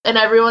and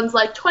everyone's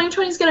like,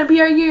 2020 is going to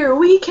be our year.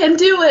 We can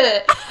do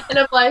it. And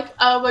I'm like,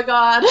 oh my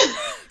God.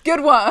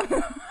 Good one.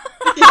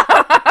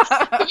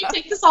 Can you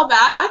take this all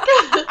back?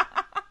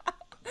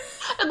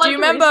 Do you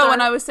remember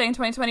when I was saying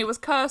 2020 was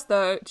cursed,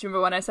 though? Do you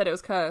remember when I said it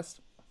was cursed?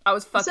 I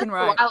was fucking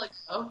right. A while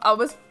ago. I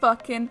was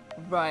fucking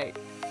right.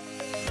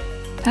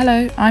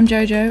 Hello, I'm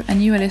Jojo,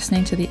 and you are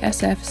listening to the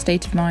SF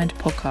State of Mind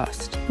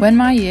podcast. When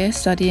my year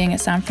studying at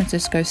San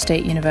Francisco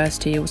State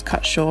University was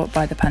cut short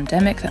by the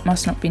pandemic that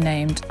must not be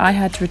named, I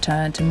had to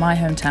return to my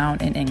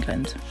hometown in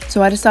England.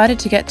 So I decided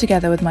to get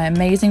together with my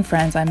amazing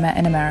friends I met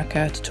in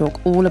America to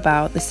talk all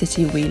about the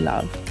city we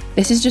love.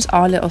 This is just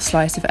our little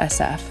slice of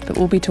SF, but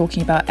we'll be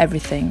talking about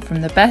everything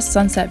from the best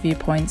sunset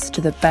viewpoints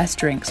to the best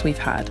drinks we've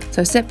had.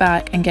 So sit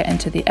back and get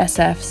into the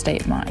SF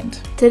State of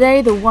Mind.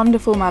 Today, the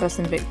wonderful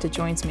Madison Victor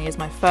joins me as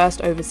my first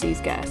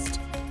overseas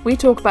guest. We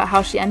talk about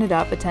how she ended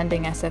up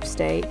attending SF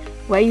State,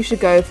 where you should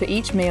go for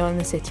each meal in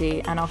the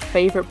city, and our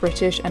favourite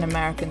British and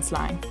American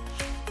slang.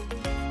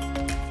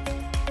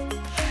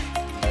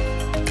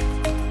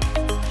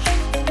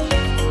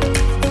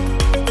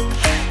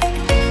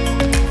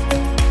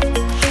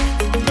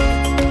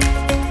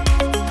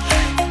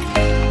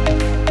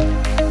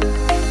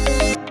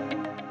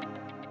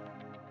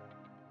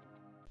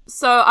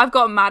 So I've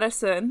got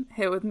Madison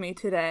here with me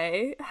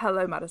today.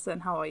 Hello,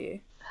 Madison. How are you?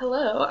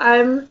 Hello.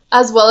 I'm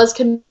as well as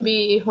can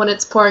be when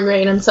it's pouring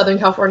rain in Southern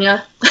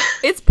California.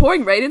 It's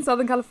pouring rain in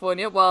Southern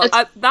California? Well,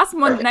 that's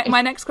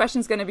my next question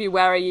is going to be,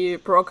 where are you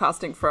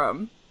broadcasting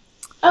from?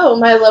 Oh,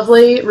 my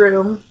lovely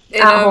room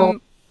at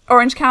home.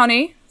 Orange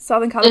County,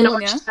 Southern California. In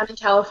Orange County,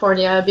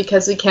 California,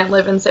 because we can't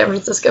live in San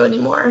Francisco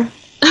anymore.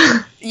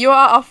 You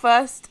are our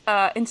first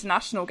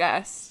international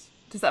guest.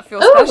 Does that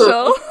feel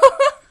special?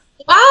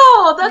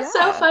 Wow, that's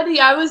so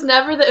funny. I was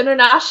never the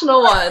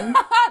international one.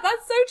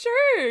 That's so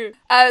true.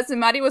 So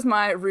Maddie was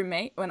my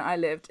roommate when I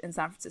lived in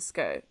San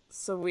Francisco.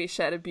 So we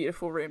shared a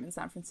beautiful room in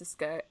San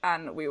Francisco,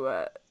 and we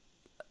were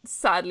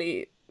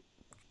sadly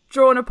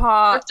drawn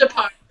apart,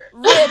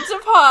 ripped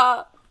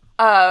apart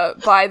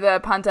by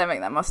the pandemic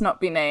that must not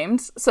be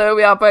named. So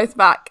we are both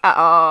back at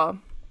our,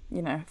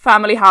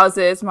 family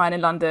houses, mine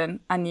in London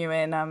and you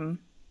in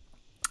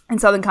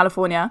Southern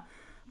California.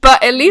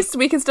 But at least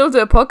we can still do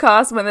a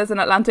podcast when there's an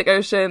Atlantic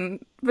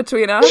Ocean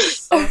between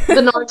us.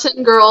 The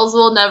Norton girls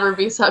will never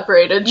be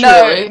separated,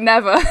 truly. No,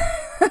 never.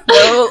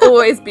 There will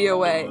always be a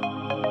way.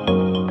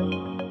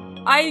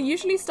 I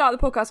usually start the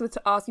podcast with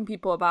asking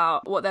people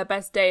about what their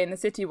best day in the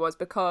city was,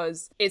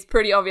 because it's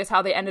pretty obvious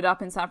how they ended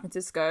up in San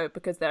Francisco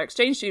because they're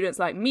exchange students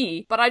like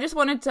me. But I just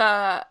wanted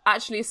to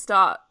actually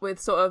start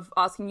with sort of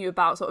asking you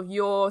about sort of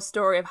your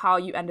story of how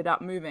you ended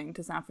up moving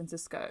to San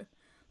Francisco.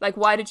 Like,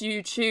 why did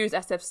you choose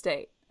SF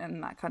State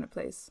and that kind of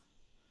place?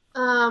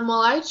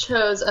 Well, I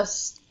chose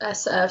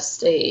SF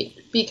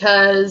State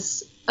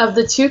because of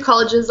the two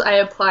colleges I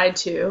applied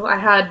to. I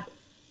had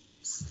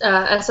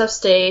SF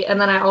State,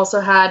 and then I also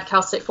had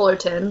Cal State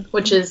Fullerton,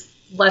 which is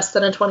less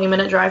than a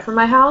 20-minute drive from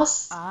my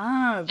house.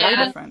 Ah, very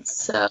different.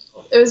 So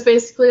it was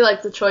basically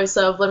like the choice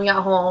of living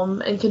at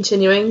home and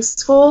continuing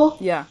school,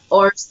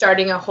 or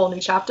starting a whole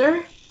new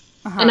chapter.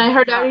 And I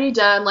had already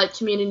done like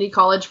community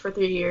college for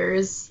 3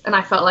 years, and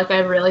I felt like I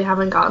really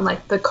haven't gotten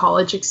like the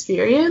college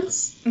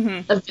experience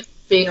of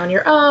being on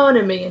your own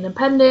and being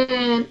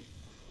independent.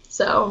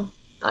 So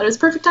I thought it was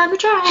the perfect time to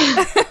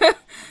try.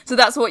 So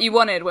that's what you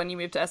wanted when you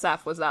moved to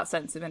SF, was that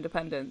sense of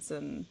independence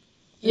and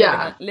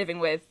living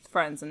with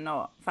friends and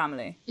not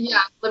family.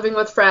 Yeah, living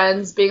with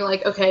friends, being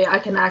like, okay, I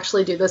can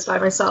actually do this by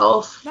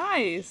myself.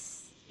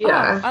 Nice.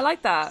 Yeah. Oh, I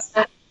like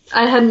that.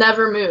 I had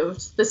never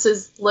moved. This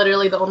is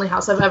literally the only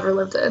house I've ever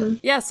lived in.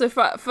 Yeah, so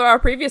for our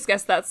previous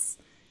guest, that's,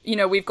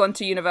 we've gone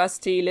to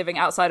university living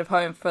outside of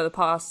home for the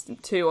past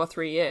 2 or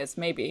 3 years,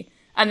 maybe.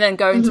 And then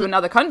going to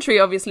another country,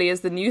 obviously,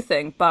 is the new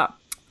thing. But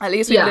at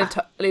least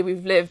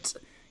we've lived,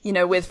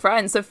 with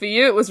friends. So for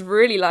you, it was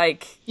really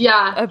like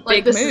a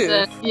big move. Is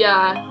it.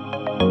 Yeah.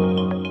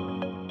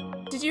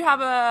 Did you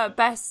have a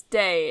best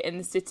day in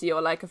the city,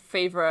 or like a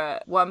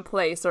favorite one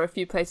place or a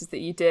few places that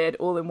you did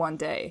all in one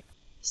day?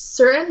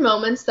 Certain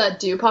moments that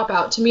do pop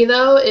out to me,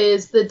 though,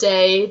 is the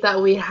day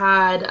that we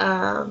had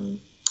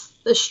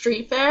the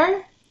street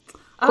fair,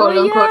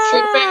 quote-unquote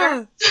street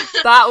fair.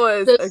 That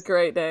was a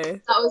great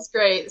day. That was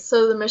great.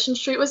 So the Mission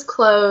Street was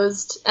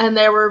closed, and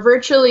there were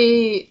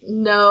virtually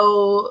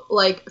no,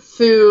 like,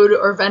 food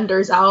or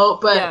vendors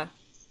out, but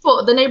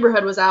the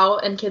neighborhood was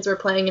out, and kids were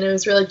playing, and it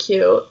was really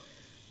cute.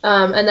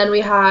 And then we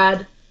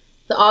had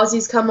the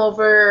Aussies come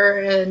over,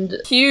 and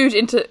huge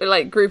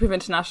group of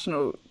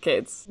international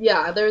kids.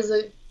 Yeah, there's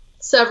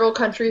several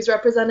countries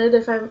represented,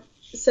 if I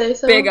say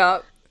so. Big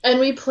up. And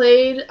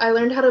I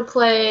learned how to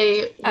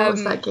play, what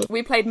was that game?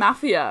 We played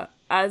Mafia,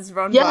 as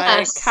run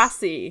by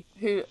Cassie,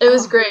 who... It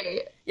was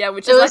great. Yeah,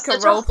 which is like a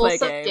role-play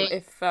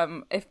game,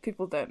 if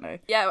people don't know.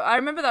 Yeah, I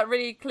remember that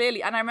really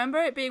clearly, and I remember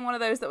it being one of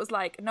those that was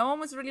like, no one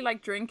was really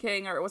like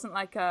drinking, or it wasn't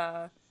like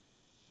a...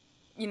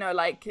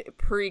 like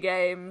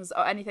pre-games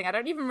or anything. I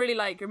don't even really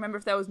remember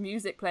if there was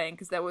music playing,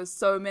 because there was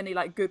so many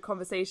good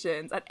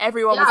conversations, and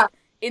everyone was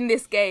in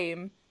this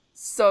game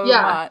so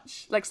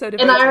much. Like, so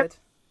devoted.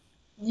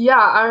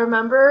 I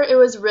remember it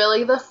was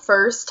really the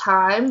first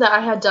time that I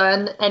had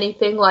done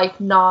anything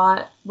like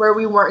not where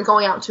we weren't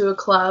going out to a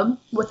club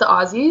with the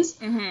Aussies.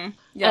 Mm-hmm.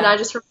 Yeah. And I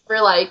just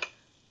remember like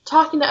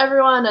talking to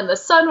everyone and the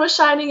sun was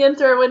shining in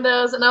through our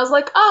windows and I was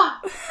like,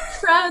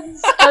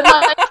 friends. And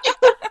like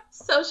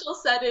social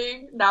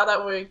setting now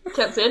that we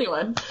can't see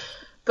anyone.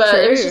 But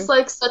It was just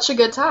like such a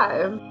good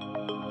time.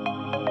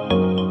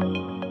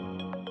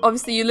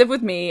 Obviously, you live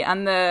with me,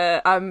 and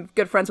I'm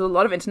good friends with a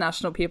lot of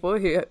international people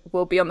who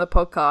will be on the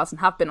podcast and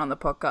have been on the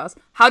podcast.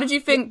 How did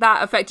you think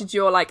that affected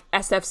your, like,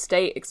 SF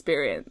State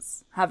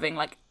experience, having,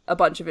 like, a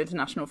bunch of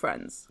international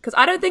friends? Because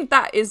I don't think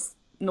that is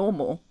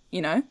normal,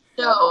 you know?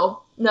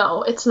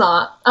 No, it's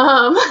not.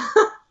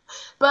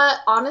 But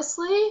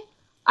honestly,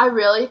 I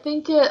really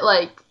think it,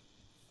 like,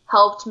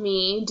 helped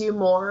me do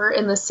more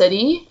in the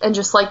city and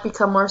just, like,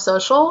 become more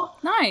social.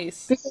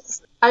 Nice.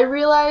 Because I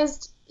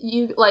realized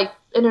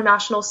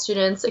international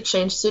students,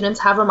 exchange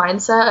students have a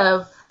mindset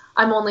of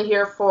I'm only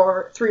here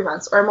for 3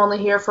 months or I'm only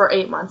here for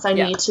 8 months. I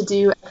need to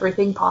do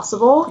everything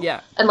possible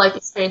and like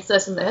experience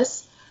this and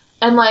this.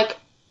 And like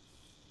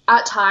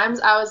at times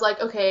I was like,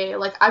 okay,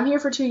 like I'm here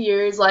for 2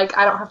 years, like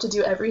I don't have to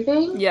do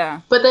everything.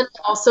 Yeah. But then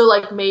it also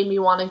like made me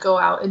want to go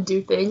out and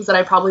do things that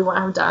I probably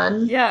wouldn't have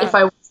done if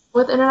I was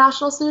with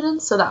international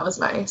students. So that was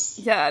nice.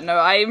 Yeah, no,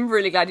 I'm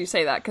really glad you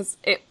say that because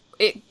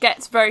it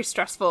gets very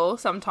stressful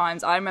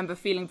sometimes. I remember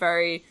feeling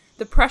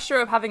the pressure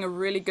of having a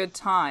really good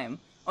time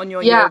on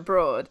your year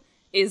abroad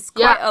is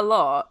quite a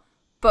lot,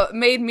 but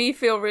made me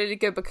feel really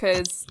good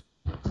because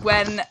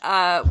when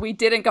we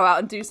didn't go out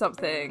and do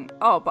something,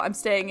 but I'm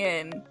staying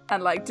in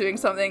and like doing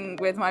something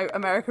with my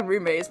American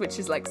roommates, which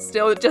is like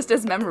still just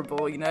as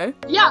memorable, you know?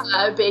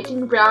 Yeah,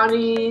 baking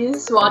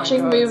brownies,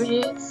 watching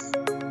movies.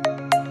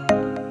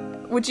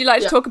 Would you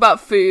like to talk about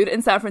food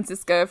in San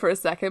Francisco for a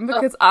second?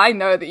 Because I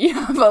know that you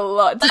have a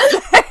lot to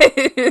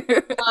say.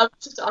 I love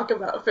to talk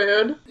about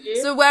food.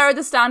 So where are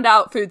the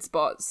standout food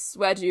spots?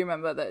 Where do you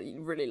remember that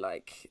you really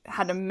like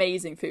had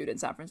amazing food in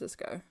San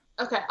Francisco?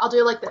 Okay, I'll do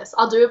it like this.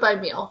 I'll do it by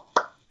meal.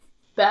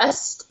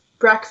 Best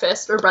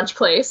breakfast or brunch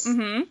place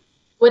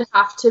would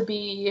have to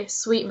be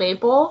Sweet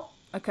Maple.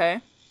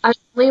 Okay. I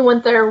only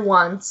went there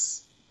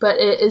once, but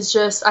it is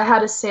just, I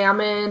had a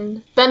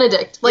salmon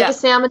Benedict, a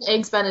salmon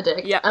eggs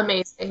Benedict. Yeah.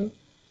 Amazing.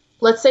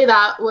 Let's say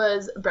that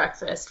was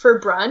breakfast.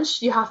 For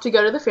brunch, you have to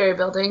go to the Ferry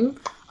Building.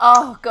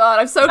 Oh, God,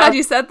 I'm so glad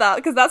you said that,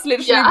 because that's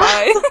literally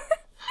my...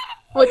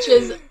 Which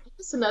is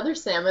just another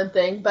salmon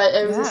thing, but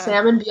it was a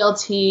salmon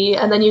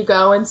BLT, and then you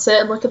go and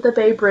sit and look at the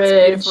Bay Bridge.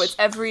 It's beautiful. It's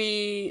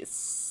every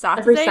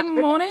Saturday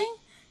morning?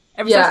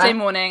 Every Saturday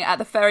morning at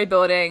the Ferry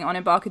Building on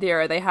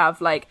Embarcadero, they have,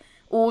 like,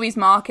 all these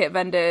market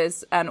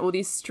vendors and all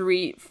these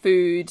street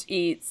food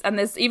eats, and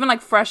there's even,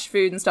 like, fresh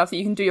food and stuff that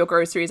you can do your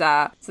groceries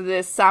at. So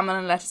this salmon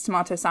and lettuce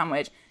tomato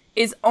sandwich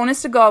is,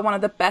 honest to God, one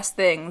of the best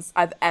things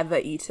I've ever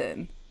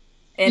eaten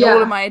in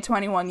all of my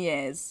 21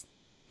 years.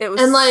 It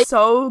was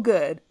so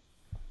good.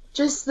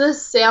 Just the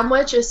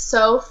sandwich is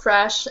so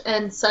fresh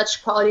and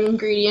such quality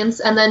ingredients,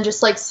 and then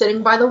just, like,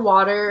 sitting by the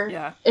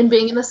water and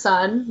being in the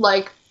sun,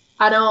 like,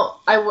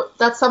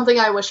 that's something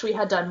I wish we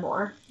had done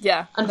more.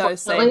 Yeah,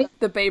 unfortunately. No, same.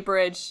 The Bay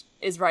Bridge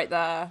is right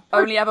there.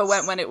 Only ever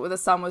went when the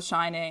sun was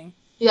shining.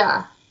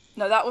 Yeah.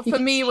 No, that for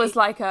me was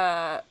like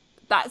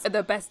that's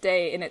the best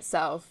day in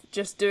itself.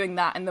 Just doing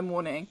that in the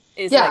morning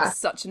is like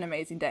such an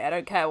amazing day. I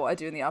don't care what I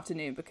do in the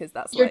afternoon because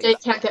that's your day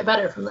can't get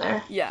better from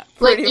there. Yeah,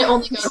 like it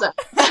only goes up.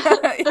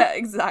 Yeah,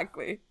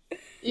 exactly.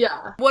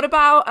 Yeah. What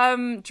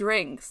about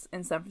drinks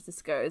in San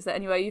Francisco? Is there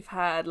anywhere you've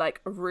had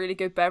like a really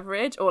good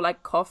beverage or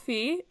like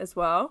coffee as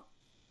well?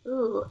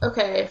 Ooh,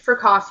 okay. For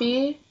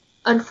coffee,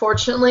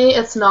 unfortunately,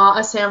 it's not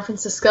a San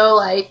Francisco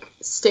like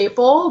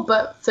staple,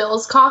 but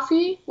Phil's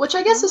Coffee, which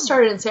I guess has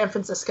started in San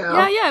Francisco.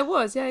 Yeah, it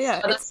was.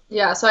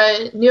 Yeah. So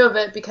I knew of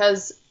it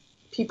because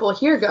people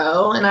here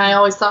go, and I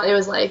always thought it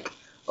was like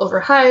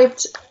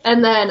overhyped.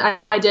 And then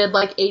I did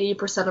like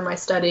 80% of my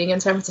studying in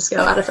San Francisco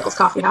at a Phil's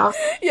Coffee House.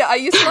 Yeah, I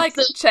used to like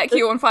check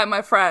you on Find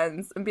My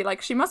Friends and be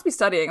like, she must be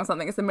studying or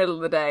something. It's the middle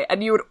of the day,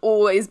 and you would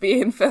always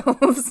be in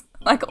Phil's,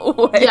 like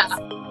always. Yeah.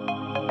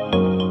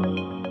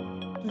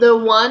 The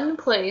one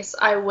place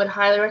I would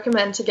highly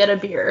recommend to get a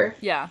beer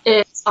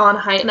is on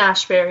Haight and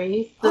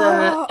Ashbury.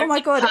 Oh my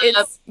God,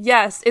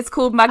 it's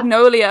called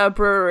Magnolia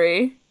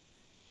Brewery.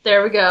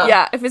 There we go.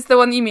 Yeah, if it's the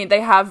one that you mean, they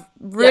have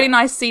really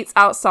nice seats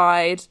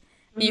outside.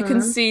 Mm-hmm. You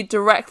can see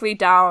directly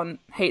down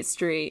Haight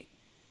Street.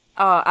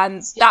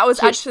 And that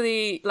was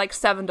actually like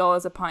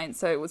 $7 a pint,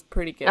 so it was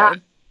pretty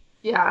good.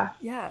 Yeah.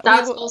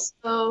 That's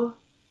also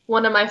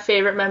one of my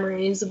favorite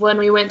memories when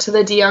we went to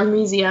the De Young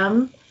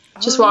Museum.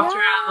 Just walked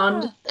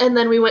around, and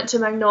then we went to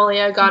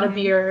Magnolia, got a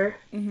beer.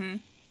 Mm-hmm.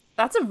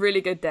 That's a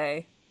really good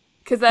day.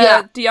 Because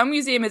the De Young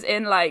Museum is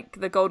in, like,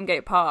 the Golden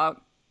Gate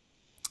Park.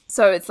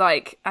 So it's,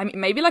 like, I mean,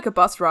 maybe, like, a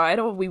bus ride,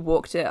 or we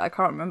walked it. I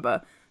can't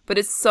remember. But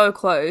it's so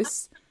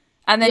close.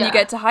 And then you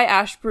get to Haight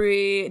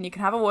Ashbury, and you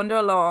can have a wander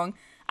along.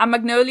 And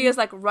Magnolia is,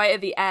 like, right at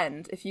the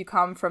end if you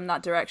come from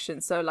that direction.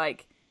 So,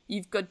 like,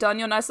 you've done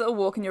your nice little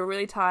walk and you're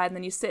really tired, and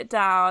then you sit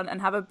down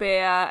and have a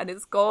beer and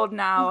it's golden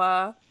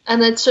hour.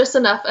 And it's just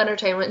enough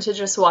entertainment to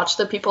just watch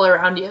the people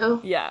around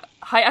you. Yeah.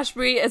 High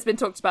Ashbury has been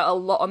talked about a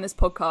lot on this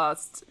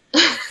podcast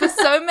for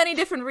so many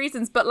different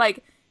reasons, but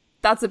like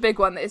that's a big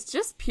one. It's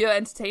just pure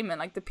entertainment.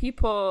 Like the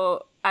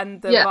people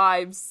and the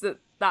vibes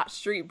that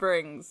street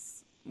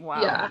brings.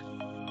 Wow. Yeah.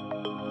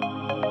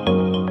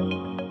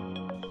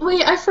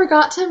 Wait, I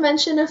forgot to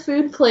mention a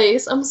food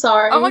place. I'm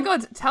sorry. Oh my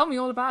god, tell me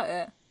all about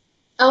it.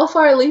 El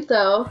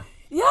Farolito.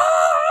 Yeah!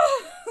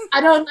 I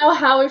don't know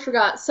how we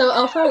forgot. So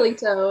El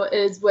Farolito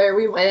is where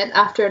we went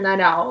after a night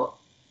out.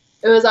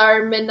 It was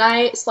our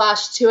midnight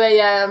 / 2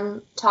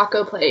 a.m.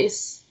 taco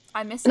place.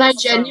 I miss it. And I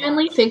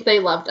genuinely think they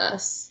loved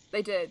us.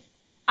 They did.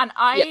 And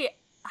I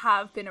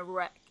have been a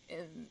wreck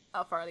in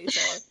El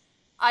Farolito.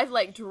 I've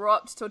like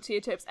dropped tortilla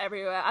chips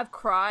everywhere. I've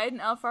cried in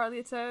El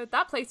Farolito.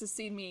 That place has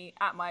seen me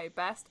at my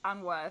best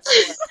and worst.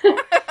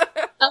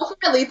 El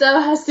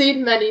Farolito has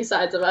seen many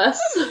sides of us.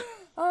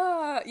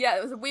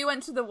 We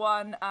went to the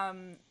one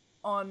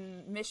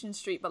on Mission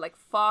Street, but like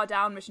far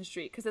down Mission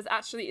Street, because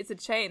it's a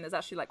chain. There's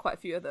actually like quite a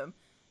few of them.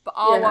 But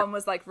our one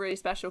was like really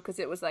special because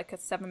it was like a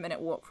 7-minute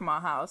walk from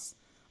our house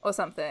or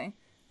something.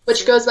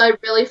 Which goes by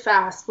really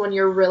fast when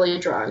you're really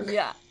drunk.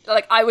 Yeah,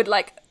 like I would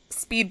like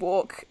speed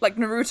walk, like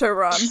Naruto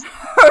run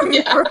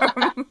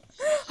home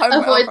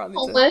Avoid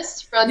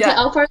homeless, run to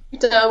El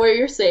Farolito where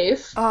you're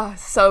safe. Oh,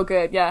 so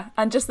good, yeah.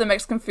 And just the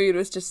Mexican food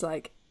was just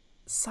like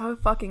so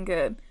fucking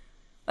good.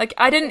 Like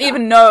I didn't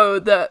even know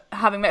that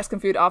having Mexican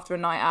food after a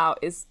night out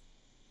is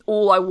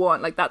all I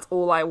want. Like that's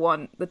all I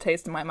want. The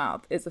taste in my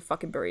mouth is a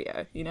fucking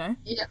burrito, you know?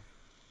 Yeah.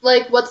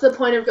 Like what's the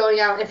point of going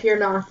out if you're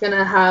not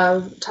gonna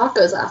have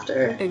tacos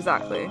after?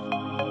 Exactly.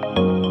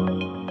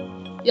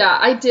 Yeah,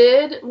 I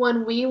did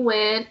when we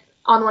went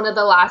on one of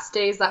the last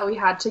days that we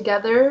had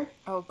together.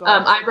 Oh,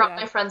 God. I brought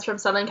my friends from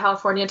Southern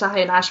California to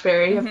High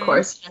Ashbury, of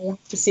course,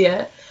 to see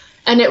it.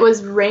 And it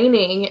was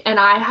raining, and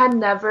I had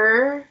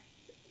never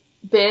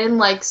been,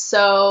 like,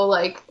 so,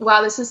 like,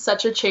 wow, this is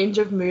such a change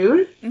of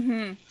mood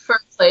for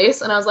a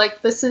place. And I was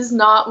like, this is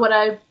not what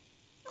I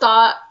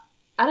thought.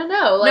 I don't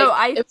know. Like, no,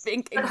 I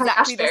think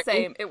exactly the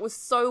same. It was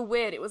so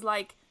weird. It was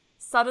like,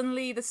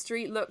 suddenly the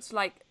street looked,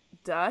 like,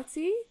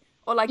 dirty.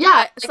 Or like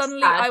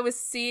suddenly I was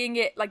seeing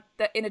it like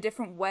in a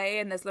different way,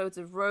 and there's loads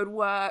of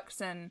roadworks,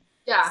 and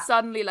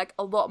suddenly like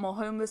a lot more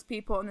homeless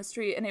people on the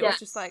street, and it was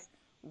just like,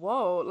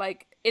 whoa,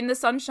 like in the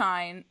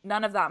sunshine,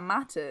 none of that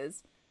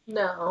matters.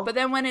 No. But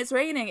then when it's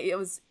raining, it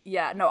was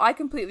I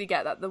completely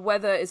get that. The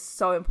weather is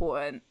so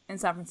important in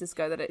San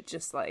Francisco that it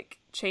just like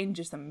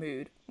changes the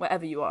mood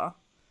wherever you are.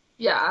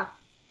 Yeah.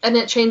 And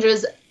it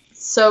changes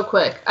so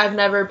quick. I've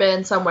never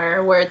been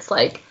somewhere where it's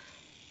like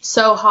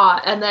so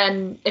hot, and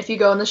then if you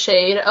go in the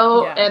shade,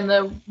 and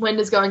the wind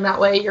is going that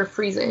way, you're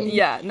freezing.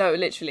 Yeah, no,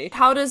 literally.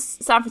 How does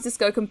San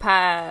Francisco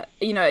compare,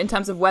 you know, in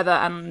terms of weather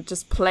and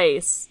just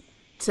place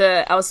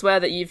to elsewhere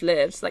that you've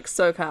lived, like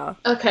SoCal?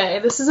 Okay,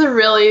 this is a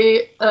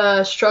really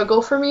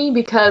struggle for me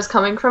because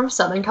coming from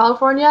Southern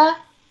California,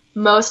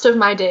 most of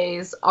my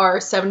days are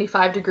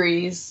 75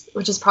 degrees,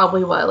 which is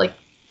probably what, like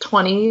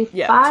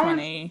 25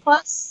 20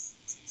 plus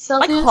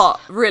Celsius? Like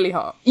hot, really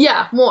hot.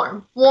 Yeah,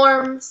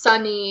 warm,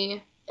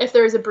 sunny. If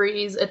there's a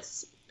breeze,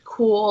 it's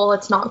cool,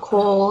 it's not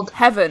cold.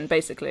 Heaven,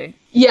 basically.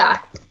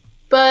 Yeah.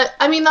 But,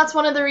 I mean, that's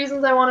one of the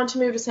reasons I wanted to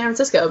move to San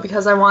Francisco,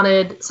 because I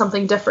wanted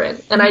something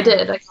different. And I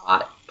did. I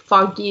got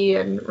foggy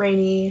and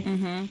rainy.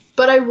 Mm-hmm.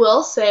 But I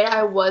will say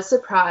I was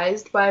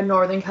surprised by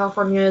Northern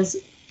California's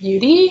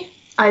beauty.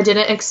 I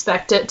didn't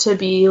expect it to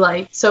be,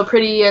 like, so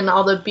pretty, and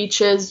all the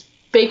beaches.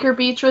 Baker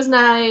Beach was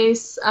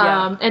nice.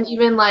 And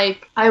even,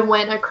 like, I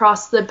went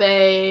across the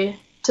bay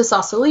to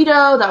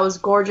Sausalito. That was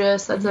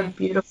gorgeous. That's a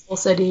beautiful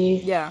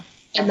city. Yeah.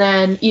 And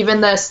then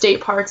even the state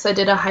parks, I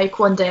did a hike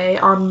one day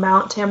on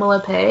Mount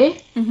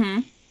Tamalpais,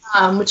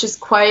 which is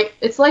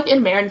it's like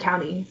in Marin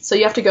County. So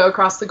you have to go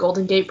across the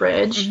Golden Gate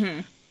Bridge.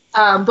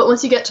 But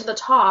once you get to the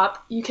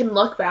top, you can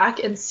look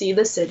back and see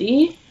the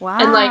city. Wow.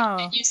 And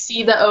like you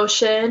see the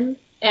ocean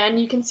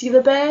and you can see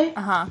the bay.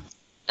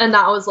 And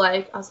that was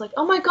like, I was like,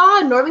 oh my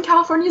God, Northern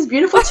California is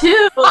beautiful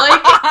too.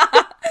 Like,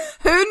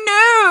 who knew?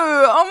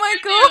 Oh my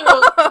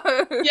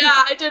God.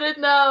 Yeah, I didn't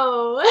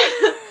know.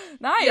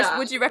 Nice. Yeah.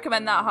 Would you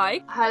recommend that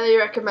hike? Highly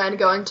recommend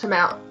going to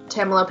Mount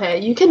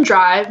Tamalpais. You can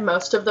drive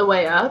most of the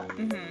way up.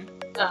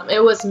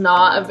 It was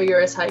not a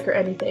vigorous hike or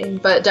anything,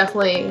 but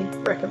definitely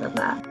recommend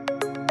that.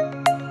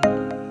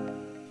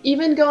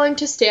 Even going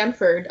to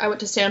Stanford, I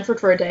went to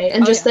Stanford for a day,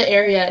 and the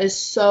area is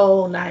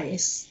so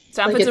nice.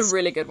 Stanford's a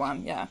really good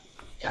one, yeah.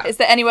 Is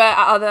there anywhere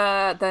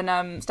other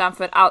than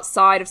Stanford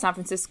outside of San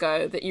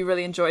Francisco that you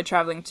really enjoyed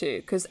traveling to?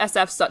 Because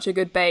SF's such a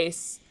good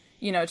base,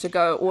 you know, to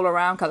go all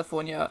around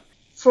California.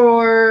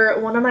 For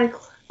one of my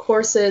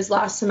courses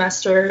last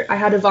semester, I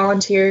had a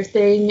volunteer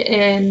thing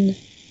in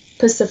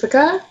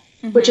Pacifica,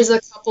 which is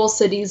a couple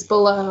cities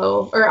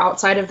below or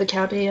outside of the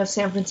county of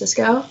San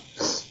Francisco.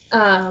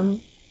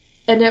 And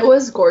it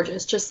was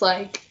gorgeous, just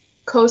like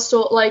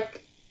coastal,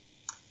 like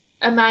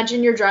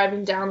imagine you're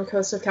driving down the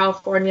coast of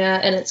California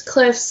and it's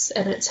cliffs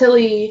and it's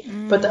hilly,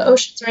 but the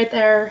ocean's right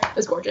there.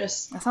 It's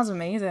gorgeous. That sounds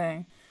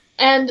amazing.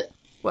 And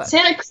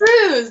Santa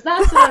Cruz,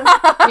 that's what I'm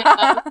talking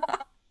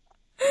about.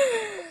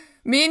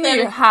 Me and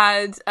you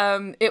had,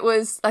 it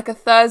was like a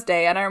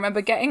Thursday, and I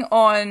remember getting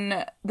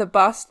on the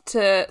bus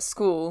to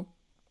school,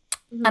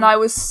 and I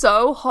was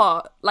so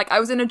hot. Like, I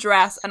was in a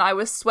dress, and I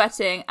was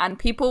sweating, and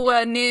people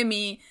were near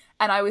me,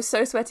 and I was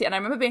so sweaty, and I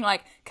remember being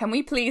like, can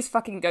we please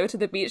fucking go to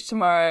the beach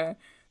tomorrow?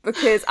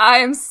 Because I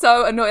am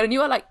so annoyed. And you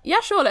were like,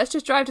 yeah, sure, let's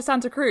just drive to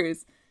Santa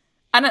Cruz.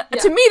 And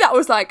to me, that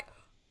was like,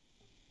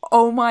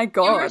 oh my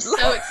God. You were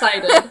so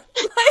excited.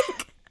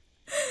 Like,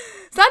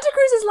 Santa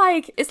Cruz is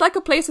like, it's like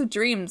a place of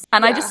dreams.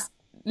 And I just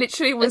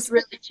literally was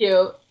really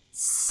cute.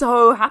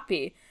 So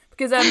happy.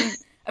 Because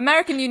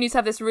American unis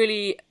have this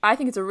really, I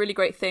think it's a really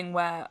great thing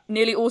where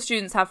nearly all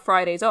students have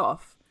Fridays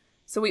off.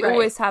 So we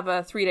always have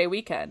a 3-day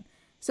weekend.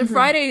 So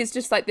Friday is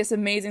just like this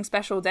amazing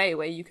special day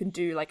where you can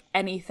do like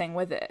anything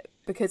with it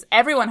because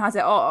everyone has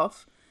it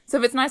off. So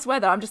if it's nice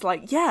weather, I'm just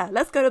like, yeah,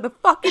 let's go to the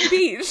fucking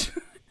beach.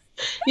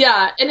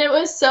 Yeah, and it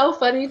was so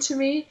funny to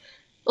me.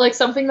 Like,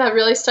 something that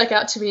really stuck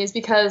out to me is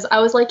because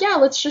I was like, yeah,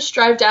 let's just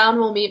drive down.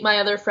 We'll meet my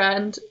other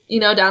friend,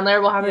 down there.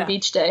 We'll have a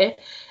beach day.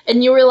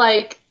 And you were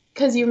like,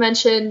 because you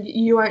mentioned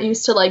you aren't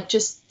used to, like,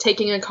 just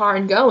taking a car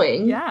and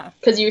going. Yeah.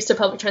 Because you're used to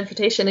public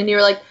transportation. And you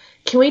were like,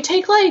 can we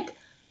take, like,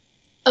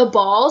 a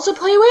ball to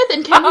play with?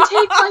 And can we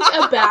take,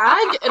 like, a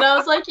bag? And I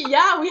was like,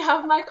 yeah, we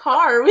have my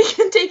car. We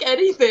can take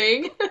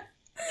anything.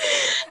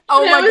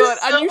 Oh my God,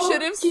 so and you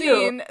should have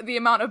seen the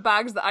amount of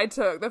bags that I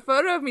took. The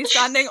photo of me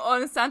standing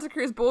on Santa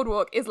Cruz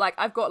boardwalk is like,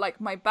 I've got like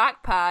my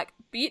backpack,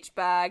 beach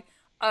bag,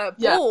 a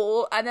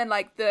ball, and then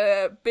like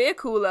the beer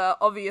cooler,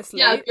 obviously.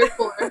 Yeah, beer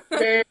cooler.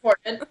 Very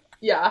important.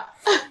 Yeah.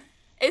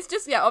 It's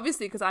just,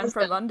 obviously, because I'm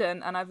from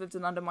London and I've lived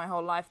in London my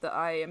whole life, that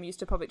I am used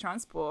to public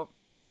transport.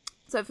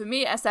 So for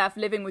me, SF,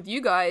 living with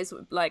you guys,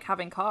 like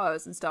having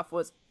cars and stuff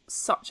was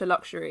such a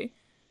luxury.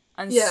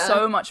 And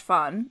so much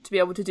fun to be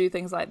able to do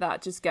things like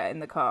that. Just get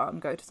in the car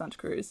and go to Santa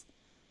Cruz.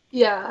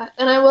 Yeah,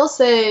 and I will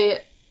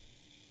say,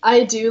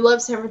 I do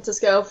love San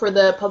Francisco for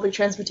the public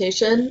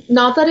transportation.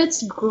 Not that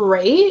it's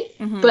great,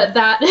 but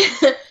that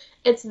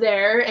it's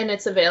there and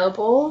it's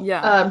available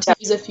to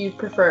use if you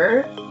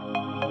prefer.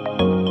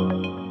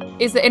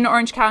 Is that in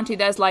Orange County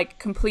there's like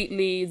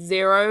completely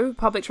zero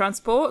public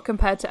transport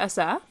compared to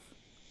SF?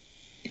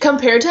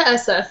 Compared to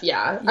SF,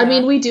 yeah. I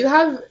mean, we do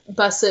have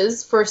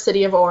buses for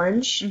City of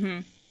Orange.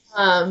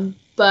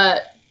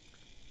 But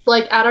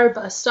like at our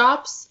bus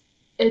stops,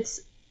 it's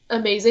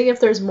amazing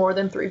if there's more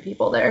than 3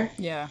 people there.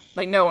 Yeah,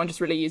 like no one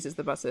just really uses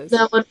the buses.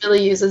 No one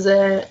really uses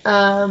it.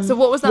 So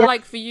what was that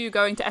like for you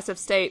going to SF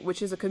State,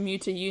 which is a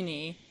commuter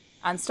uni,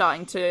 and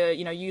starting to,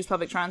 use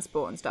public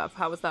transport and stuff?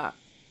 How was that?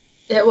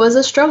 It was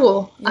a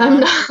struggle. Yeah.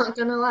 I'm not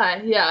gonna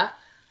lie. Yeah.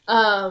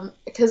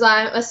 Because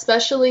I'm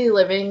especially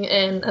living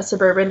in a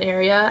suburban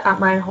area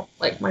at my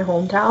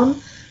hometown.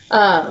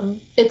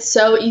 It's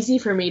so easy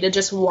for me to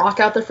just walk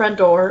out the front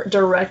door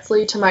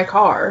directly to my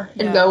car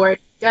and go where I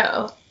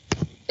go.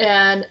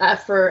 And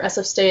for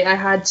SF State, I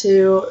had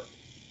to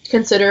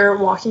consider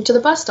walking to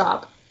the bus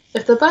stop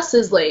if the bus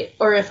is late,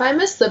 or if I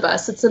miss the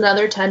bus, it's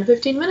another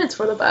 10-15 minutes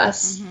for the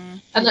bus.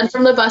 And then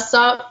from the bus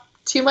stop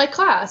to my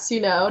class,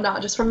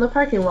 not just from the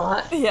parking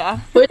lot. Yeah.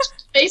 Which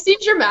may seem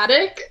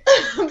dramatic,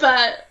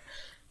 but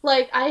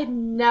like I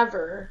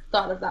never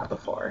thought of that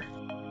before.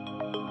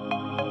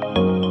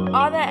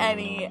 Are there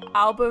any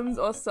albums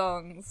or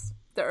songs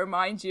that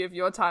remind you of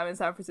your time in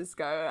San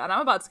Francisco? And I'm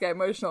about to get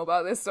emotional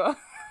about this one.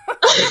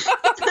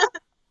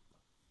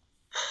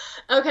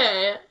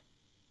 Okay.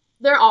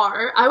 There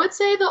are. I would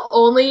say the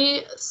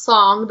only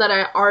song that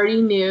I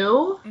already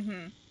knew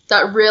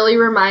that really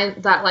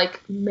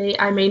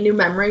I made new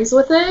memories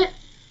with it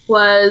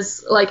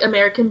was like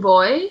American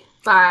Boy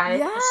by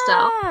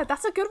Estelle. Yeah,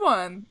 that's a good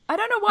one. I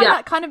don't know why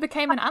that kind of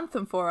became an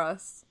anthem for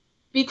us.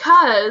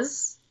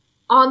 Because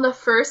on the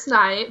first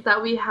night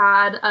that we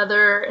had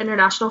other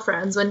international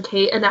friends, when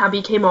Kate and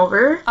Abby came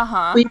over,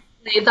 we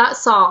played that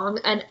song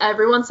and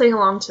everyone sang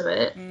along to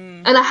it.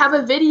 And I have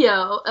a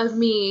video of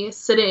me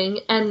sitting,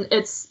 and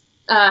it's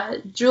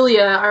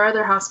Julia, our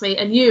other housemate,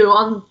 and you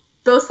on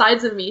both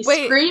sides of me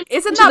screaming.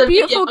 Isn't that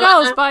Beautiful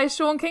Girls by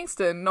Sean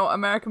Kingston, not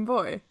American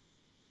Boy?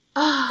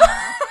 I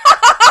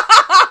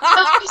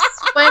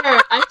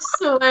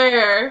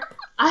swear.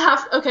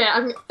 After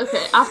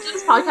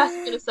this podcast,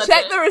 I'm gonna send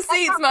check the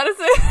receipts,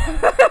 Madison.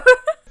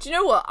 Do you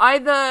know what?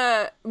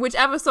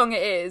 Whichever song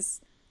it is,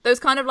 those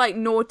kind of like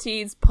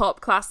noughties pop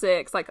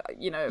classics, like,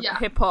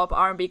 hip hop,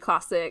 R&B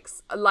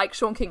classics, like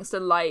Sean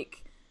Kingston,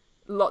 like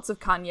lots of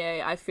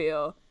Kanye, I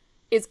feel,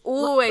 it's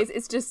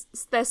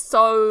just, they're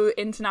so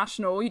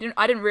international.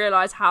 I didn't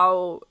realize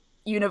how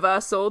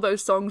universal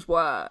those songs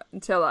were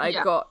until I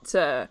got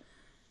to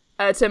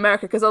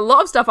America, because a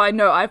lot of stuff I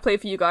know I've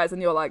played for you guys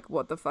and you're like,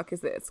 what the fuck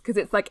is this? Because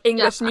it's like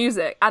English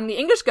music, and the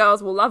English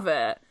girls will love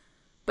it,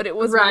 but it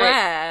was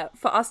rare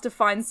for us to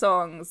find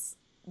songs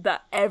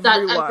that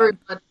everyone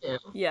knew.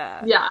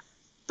 Yeah.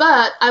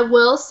 But I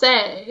will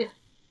say,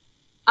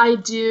 I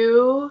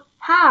do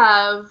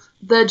have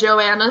the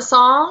Joanna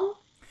song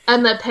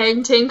and the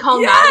Pang Ting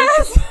called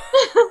yes! Madison.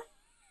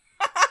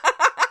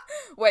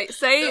 Wait,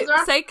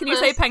 can you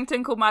say Pang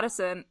Ting called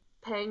Madison?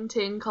 Pang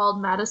Ting called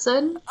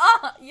Madison.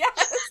 Ah,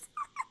 yes!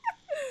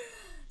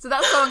 So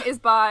that song is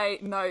by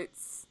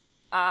Notes,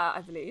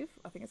 I believe.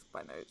 I think it's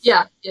by Notes.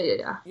 Yeah.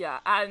 Yeah,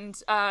 and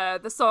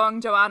the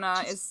song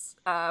Joanna is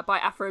by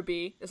Afro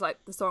B. It's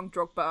like the song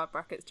Drogba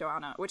brackets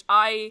Joanna, which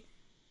I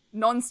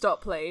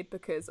non-stop played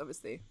because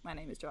obviously my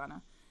name is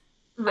Joanna.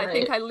 Right. I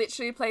think I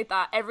literally played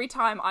that every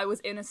time I was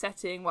in a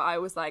setting where I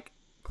was like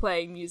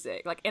playing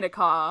music, like in a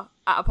car,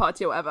 at a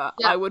party or whatever.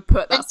 I would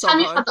put that song on.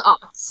 Every time you had the aux,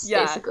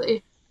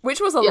 basically. Which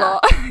was a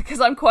lot,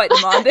 because I'm quite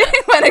demanding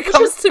when it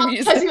comes to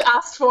music. Because you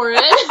asked for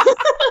it.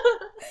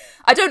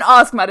 I don't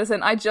ask,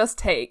 Madison. I just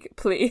take,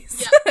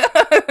 please. Yeah.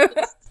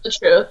 This is the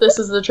truth. This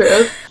is the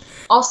truth.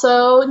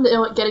 Also,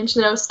 getting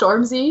to know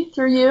Stormzy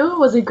through you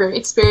was a great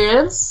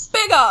experience.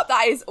 Big up!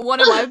 That is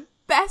one of my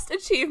best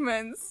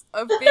achievements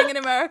of being in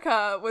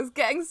America, was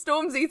getting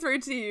Stormzy through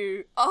to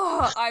you.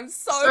 Oh, I'm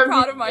so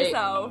proud of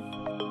myself.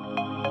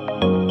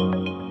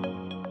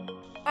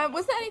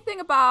 Was there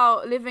anything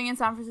about living in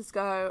San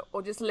Francisco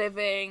or just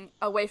living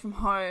away from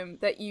home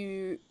that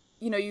you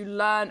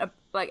learn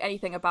like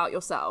anything about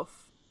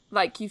yourself?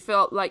 Like you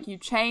felt like you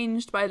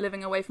changed by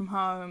living away from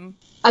home?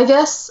 I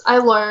guess I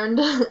learned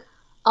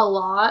a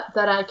lot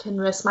that I can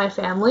miss my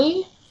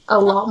family a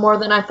lot more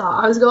than I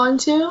thought I was going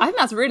to. I think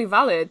that's really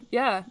valid.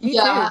 Yeah, me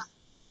too.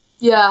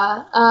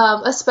 Yeah,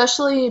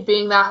 especially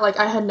being that like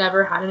I had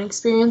never had an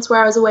experience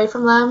where I was away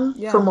from them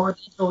for more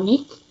than a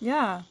week.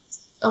 Yeah.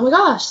 Oh my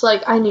gosh,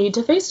 like, I need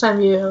to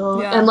FaceTime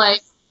you. Yeah. And,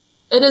 like,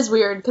 it is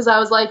weird, because I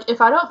was like,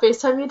 if I don't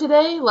FaceTime you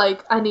today,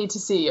 like, I need to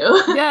see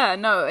you. Yeah,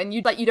 no, and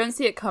you don't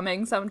see it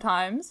coming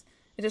sometimes.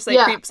 It just, like,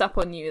 creeps up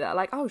on you that,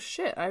 like, oh,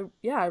 shit, I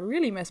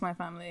really miss my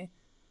family.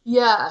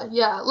 Yeah.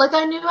 Like,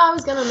 I knew I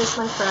was gonna miss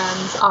my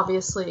friends,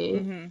 obviously.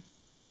 Mm-hmm.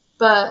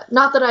 But,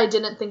 not that I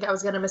didn't think I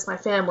was gonna miss my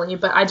family,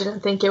 but I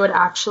didn't think it would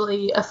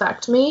actually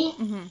affect me.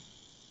 Mm-hmm.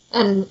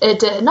 And it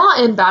did,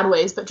 not in bad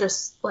ways, but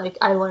just, like,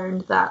 I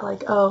learned that,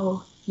 like,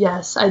 oh,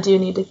 yes, I do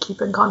need to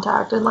keep in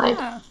contact and, like,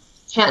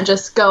 can't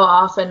just go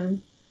off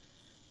and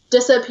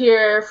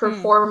disappear for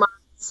 4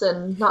 months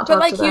and not talk to them.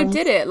 But, like, you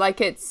did it.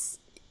 Like,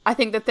 I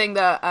think the thing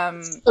that,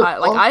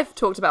 I've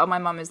talked about with my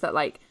mum is that,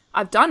 like,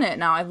 I've done it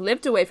now. I've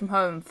lived away from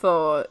home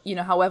for,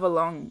 however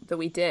long that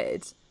we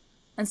did.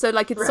 And so,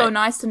 like, it's so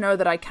nice to know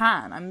that I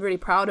can. I'm really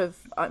proud of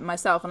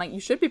myself. And, like, you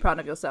should be proud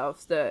of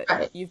yourself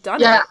that you've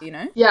done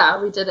it,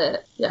 Yeah, we did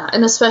it. Yeah,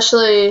 and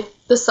especially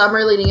the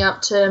summer leading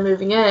up to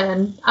moving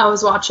in, I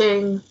was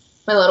watching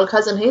my little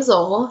cousin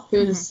Hazel,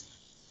 who's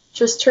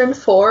just turned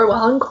 4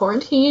 while in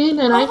quarantine,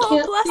 and I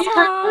can't see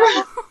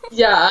her.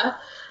 Yeah.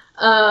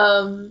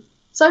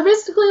 So I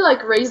basically,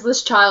 like, raised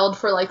this child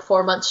for, like,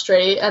 4 months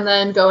straight, and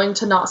then going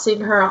to not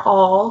seeing her at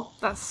all.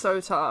 That's so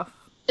tough.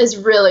 Is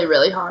really,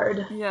 really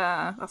hard.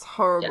 Yeah, that's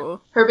horrible. Yeah.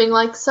 Her being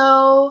like,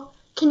 so,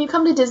 can you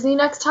come to Disney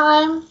next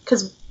time?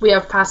 Because we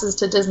have passes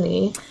to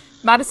Disney.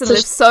 Madison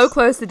lives so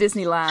close to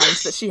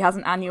Disneyland that she has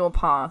an annual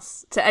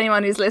pass. To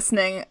anyone who's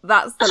listening,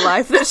 that's the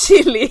life that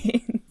she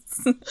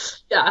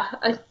leads. Yeah,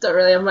 I don't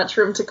really have much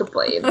room to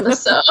complain,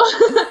 so...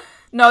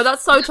 No,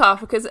 that's so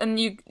tough, because,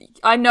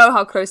 I know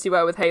how close you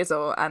were with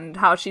Hazel, and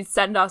how she'd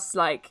send us,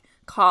 like,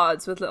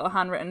 cards with little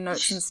handwritten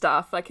notes and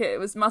stuff. Like,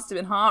 must have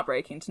been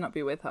heartbreaking to not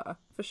be with her,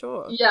 for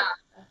sure.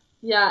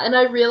 Yeah, and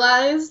I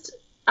realized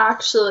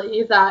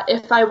actually that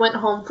if I went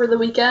home for the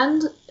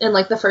weekend in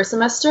like the first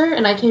semester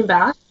and I came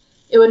back,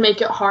 it would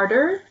make it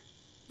harder.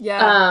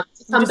 Yeah,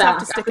 to come back. Have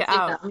to stick it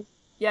out.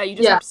 Yeah, you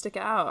just have to stick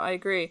it out. I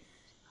agree.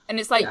 And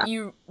it's like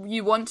you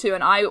want to,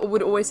 and I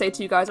would always say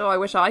to you guys, oh, I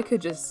wish I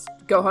could just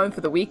go home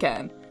for the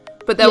weekend.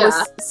 But there was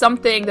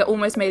something that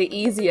almost made it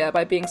easier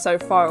by being so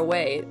far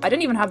away. I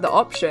didn't even have the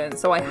option,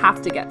 so I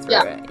have to get through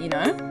it,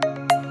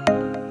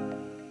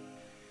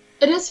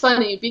 It is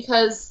funny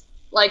because,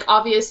 like,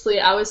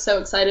 obviously I was so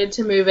excited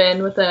to move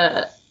in with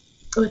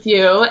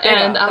you,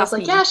 and I was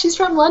like, yeah, she's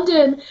from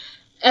London.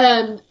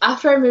 And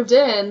after I moved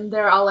in,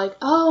 they're all like,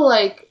 oh,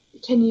 like,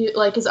 can you,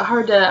 like, is it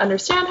hard to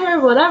understand her,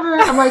 whatever?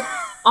 I'm like,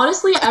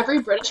 honestly, every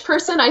British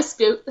person I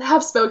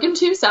have spoken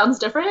to sounds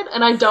different,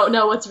 and I don't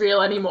know what's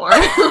real anymore.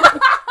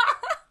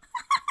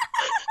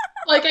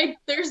 Like,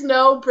 there's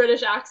no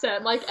British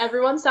accent. Like,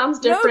 everyone sounds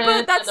different. No,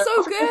 but that's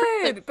so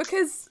good,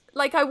 because,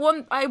 like, I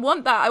want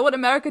that. I want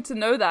America to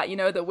know that,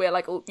 that we're,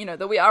 like,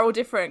 that we are all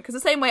different. Because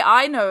the same way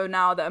I know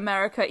now that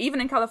America,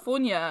 even in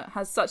California,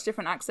 has such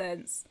different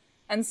accents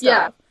and stuff.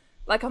 Yeah.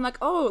 Like, I'm like,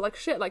 oh, like,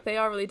 shit, like, they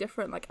are really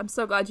different. Like, I'm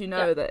so glad you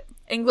know that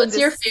England is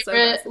so What's your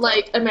favorite,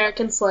 like,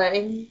 American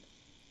slang?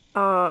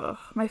 Oh,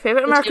 my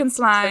favorite American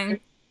slang?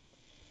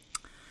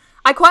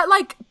 I quite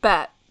like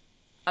bet.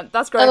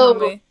 That's growing on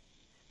me.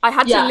 I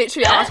had to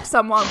literally ask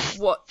someone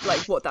what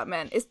that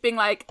meant. It's being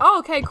like, oh,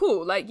 okay,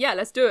 cool. Like, yeah,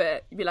 let's do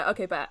it. You'd be like,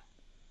 okay, bet.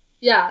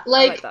 Yeah,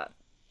 like that.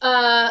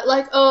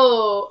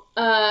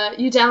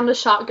 You down to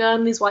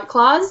shotgun these White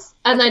Claws?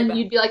 And okay, then bet.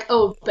 You'd be like,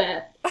 oh,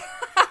 bet.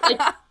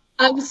 Like,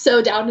 I'm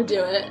so down to do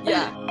it.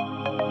 Yeah.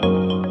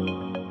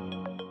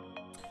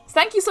 Is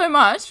thank you so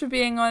much for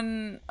being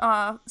on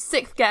our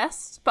 6th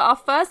guest, but our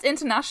first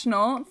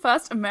international,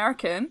 first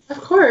American.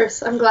 Of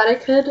course. I'm glad I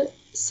could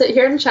sit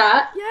here and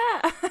chat.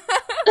 Yeah.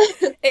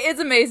 It is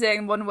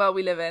amazing one world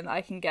we live in.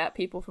 I can get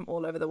people from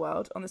all over the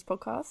world on this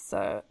podcast,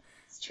 so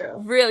it's true.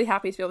 Really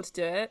happy to be able to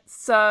do it.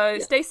 So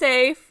stay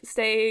safe,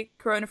 stay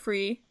corona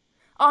free.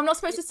 Oh, I'm not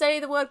supposed to say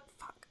the word.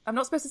 Fuck. I'm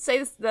not supposed to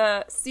say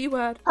the C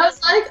word. I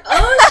was like,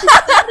 oh, she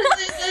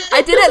said it.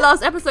 I did it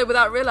last episode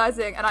without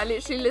realizing, and I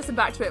literally listened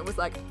back to it and was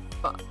like,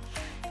 fuck.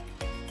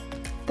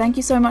 Thank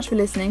you so much for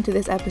listening to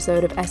this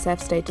episode of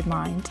SF State of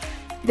Mind.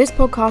 This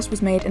podcast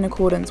was made in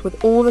accordance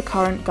with all the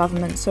current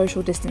government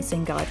social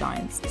distancing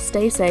guidelines.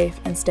 Stay safe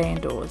and stay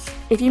indoors.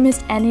 If you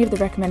missed any of the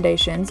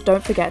recommendations,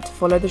 don't forget to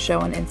follow the show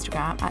on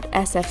Instagram at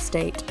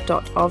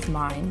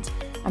sfstate.ofmind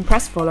and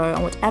press follow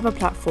on whatever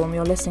platform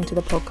you're listening to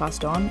the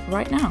podcast on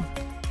right now.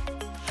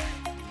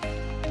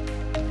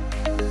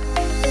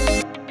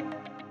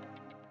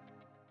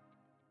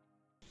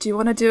 Do you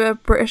want to do a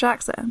British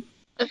accent?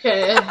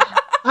 Okay.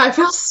 I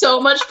feel so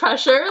much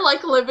pressure,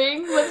 like,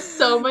 living with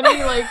so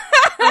many, like...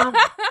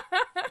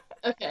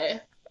 Okay.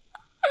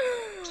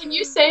 Can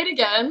you say it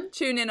again?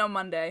 Tune in on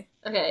Monday.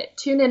 Okay,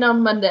 tune in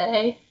on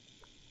Monday.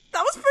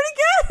 That was pretty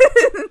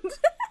good!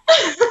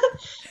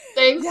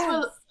 Thanks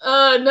for...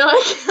 no,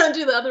 I can't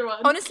do the other one.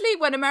 Honestly,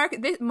 when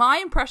my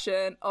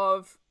impression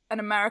of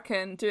an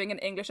American doing an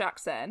English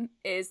accent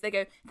is they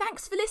go,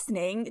 thanks for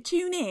listening,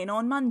 tune in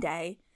on Monday.